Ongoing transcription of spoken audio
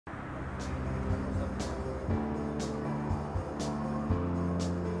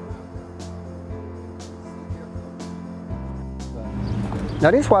Now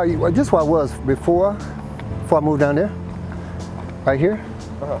this where I was before I moved down there. Right here.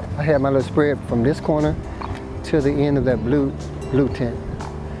 I had my little spread from this corner to the end of that blue tent.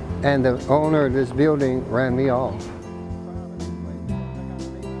 And the owner of this building ran me off.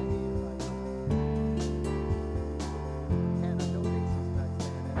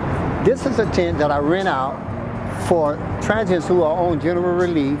 This is a tent that I rent out for transients who are on general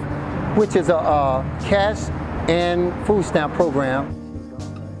relief, which is a cash and food stamp program.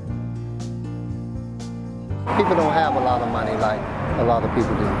 People don't have a lot of money like a lot of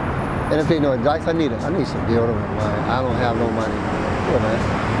people do. And if they know advice, I need some deodorant. I don't have no money. Yeah, man,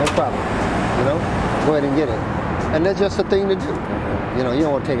 no problem. You know, go ahead and get it. And that's just a thing to do. You know, you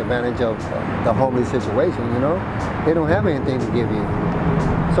don't want to take advantage of the homeless situation, you know. They don't have anything to give you.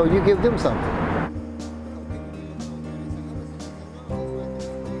 So you give them something.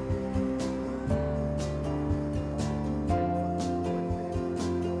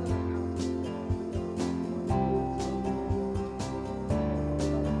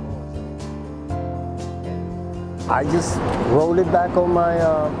 I just rolled it back on my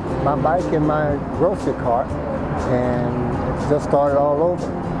my bike and my grocery cart, and it just started all over.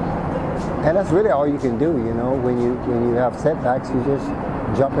 And that's really all you can do, you know. When you have setbacks, you just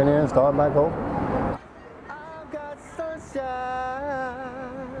jump in there and start back over. I've got sunshine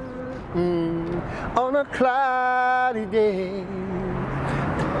on a cloudy day.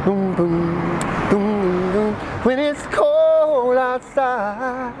 Boom, boom, boom, boom. When it's cold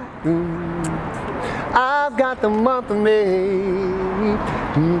outside. I've got the month of May.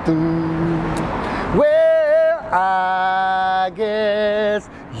 Well, I guess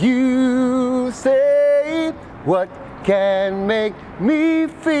you say, what can make me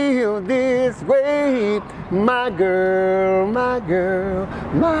feel this way? My girl, my girl,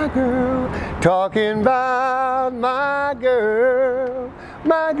 my girl, talking about my girl,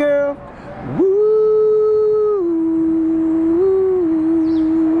 my girl.